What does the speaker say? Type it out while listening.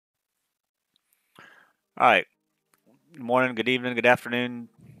All right. Good morning, good evening, good afternoon,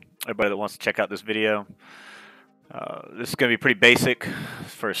 everybody that wants to check out this video. This is going to be pretty basic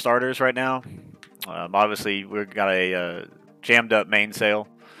for starters right now. Obviously, we've got a jammed up mainsail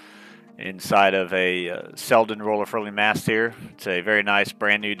inside of a Selden roller furling mast here. It's a very nice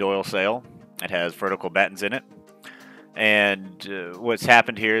brand new Doyle sail. It has vertical battens in it. And what's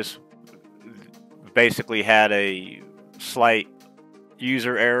happened here is we've basically had a slight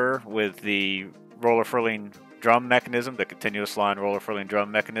user error with the roller furling drum mechanism, the continuous line roller furling drum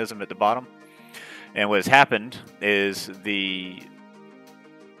mechanism at the bottom. And what has happened is the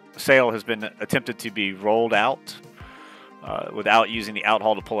sail has been attempted to be rolled out without using the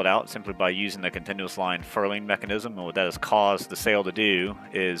outhaul to pull it out, simply by using the continuous line furling mechanism. And what that has caused the sail to do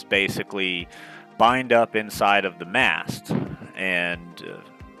is basically bind up inside of the mast and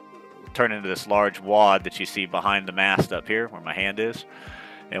turn into this large wad that you see behind the mast up here where my hand is.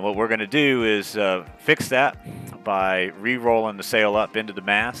 And what we're going to do is fix that by re-rolling the sail up into the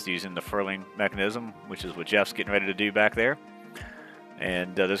mast using the furling mechanism, which is what Jeff's getting ready to do back there.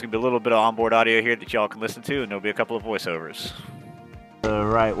 And there's going to be a little bit of onboard audio here that y'all can listen to, and there'll be a couple of voiceovers. The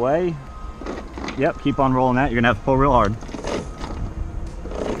right way. Yep, keep on rolling that. You're going to have to pull real hard.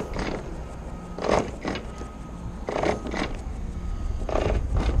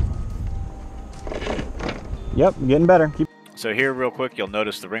 Yep, getting better. Keep. So here real quick, you'll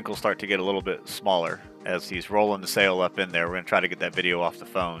notice the wrinkles start to get a little bit smaller as he's rolling the sail up in there. We're going to try to get that video off the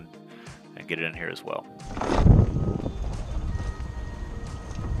phone and get it in here as well.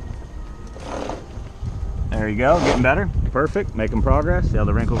 There you go, getting better. Perfect, making progress. See how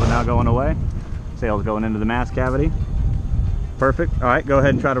the wrinkles are now going away. Sail's going into the mast cavity. Perfect. All right, go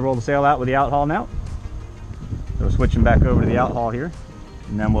ahead and try to roll the sail out with the outhaul now. So we're switching back over to the outhaul here.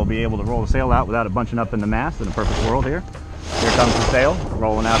 And then we'll be able to roll the sail out without it bunching up in the mast in a perfect world here. Here comes the sail,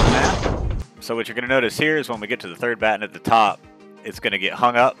 rolling out the mast. So what you're going to notice here is when we get to the third batten at the top, it's going to get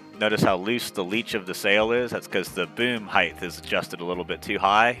hung up. Notice how loose the leech of the sail is. That's because the boom height is adjusted a little bit too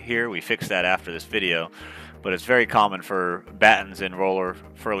high here. We fixed that after this video. But it's very common for battens in roller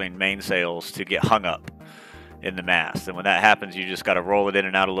furling mainsails to get hung up in the mast. And when that happens, you just got to roll it in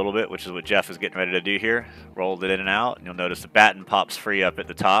and out a little bit, which is what Jeff is getting ready to do here. Roll it in and out, and you'll notice the batten pops free up at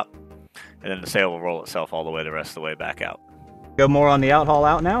the top, and then the sail will roll itself all the way the rest of the way back out. Go more on the outhaul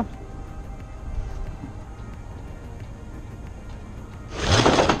out now.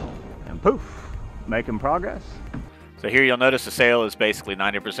 And poof, making progress. So here you'll notice the sail is basically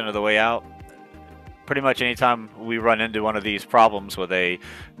 90% of the way out. Pretty much anytime we run into one of these problems with a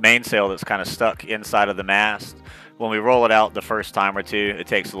mainsail that's kind of stuck inside of the mast, when we roll it out the first time or two, it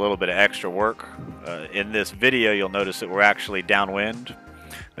takes a little bit of extra work. In this video, you'll notice that we're actually downwind.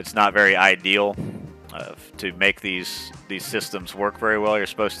 It's not very ideal to make these systems work very well. You're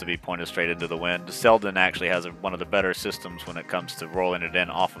supposed to be pointed straight into the wind. Selden actually has one of the better systems when it comes to rolling it in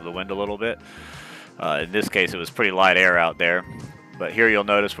off of the wind a little bit. In this case, it was pretty light air out there. But here you'll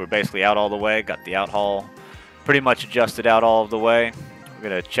notice we're basically out all the way, got the outhaul pretty much adjusted out all of the way. We're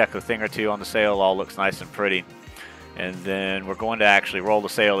going to check a thing or two on the sail, all looks nice and pretty. And then we're going to actually roll the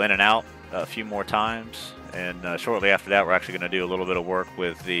sail in and out a few more times. And shortly after that, we're actually going to do a little bit of work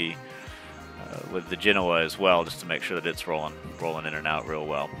with the Genoa as well, just to make sure that it's rolling in and out real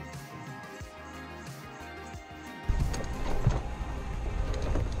well.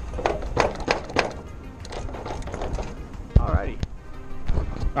 Alrighty.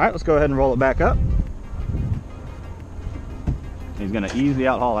 All right, let's go ahead and roll it back up. He's going to ease the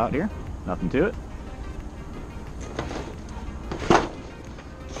outhaul out here. Nothing to it.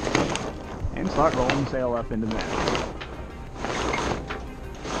 And start rolling the sail up into the mast.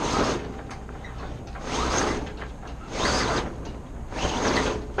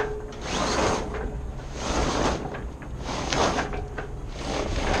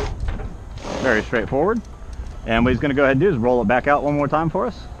 Very straightforward. And what he's going to go ahead and do is roll it back out one more time for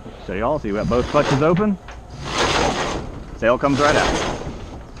us. Show you all. See, we got both clutches open. Sail comes right out.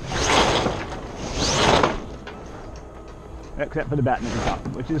 Except for the batten at the top,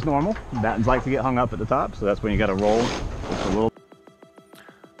 which is normal. Battens like to get hung up at the top, so that's when you got to roll just a little.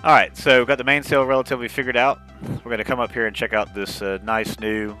 All right, so we've got the mainsail relatively figured out. We're going to come up here and check out this nice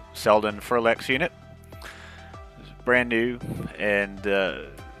new Selden Furlex unit. It's brand new, and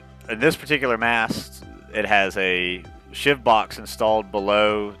in this particular mast, it has a shiv box installed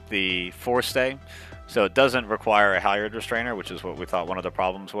below the forestay, so it doesn't require a halyard restrainer, which is what we thought one of the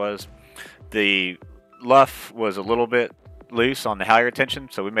problems was. The luff was a little bit loose on the halyard tension,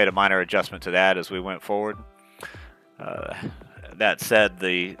 so we made a minor adjustment to that as we went forward. That said,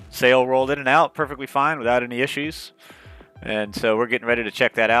 the sail rolled in and out perfectly fine without any issues, and so we're getting ready to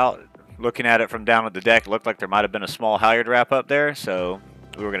check that out. looking at it from down at the deck, it looked like there might have been a small halyard wrap up there, so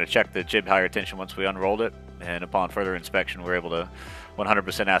we were going to check the jib halyard tension once we unrolled it, and upon further inspection we were able to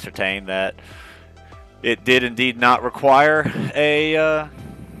 100% ascertain that it did indeed not require a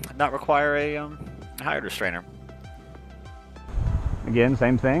halyard restrainer. Again,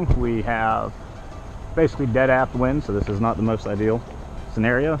 same thing. We have basically dead aft wind, so this is not the most ideal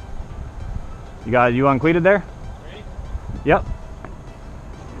scenario. You uncleated there? Ready? Yep.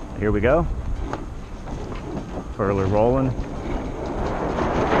 Here we go. Furler rolling.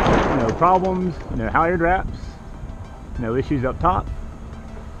 No problems, no halyard wraps, no issues up top.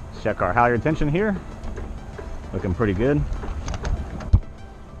 Let's check our halyard tension here. Looking pretty good.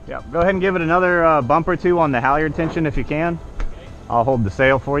 Yep, go ahead and give it another bump or two on the halyard tension if you can. Okay. I'll hold the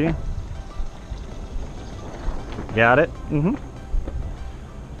sail for you. Got it? Mm-hmm.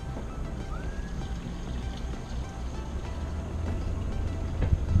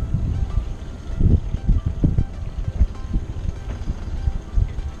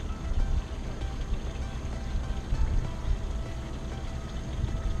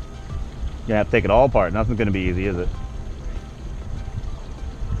 You have to take it all apart. Nothing's going to be easy, is it?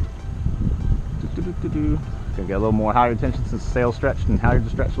 Gonna get a little more halyard tension since the sail's stretched and halyards are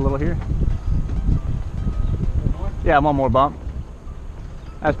stretched a little here. Yeah, one more bump.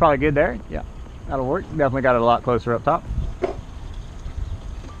 That's probably good there. Yeah, that'll work. Definitely got it a lot closer up top.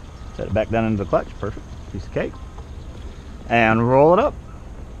 Set it back down into the clutch. Perfect. Piece of cake. And roll it up.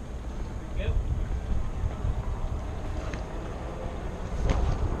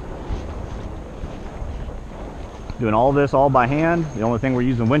 Doing all this all by hand. The only thing we're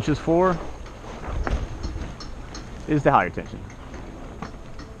using winches for is the halyard tension.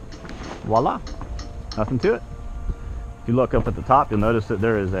 Voila. Nothing to it. If you look up at the top, you'll notice that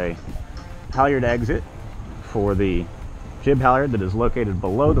there is a halyard exit for the jib halyard that is located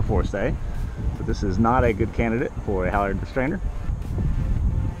below the forestay. But this is not a good candidate for a halyard restrainer.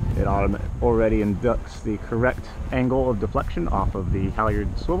 It already inducts the correct angle of deflection off of the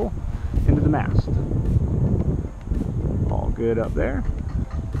halyard swivel into the mast. All good up there.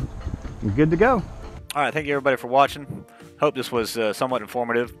 You're good to go. All right, thank you everybody for watching. Hope this was somewhat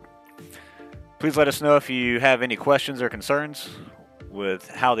informative. Please let us know if you have any questions or concerns with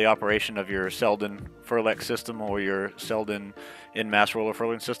how the operation of your Selden Furlex system or your Selden in-mast roller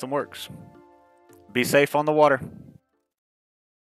furling system works. Be safe on the water.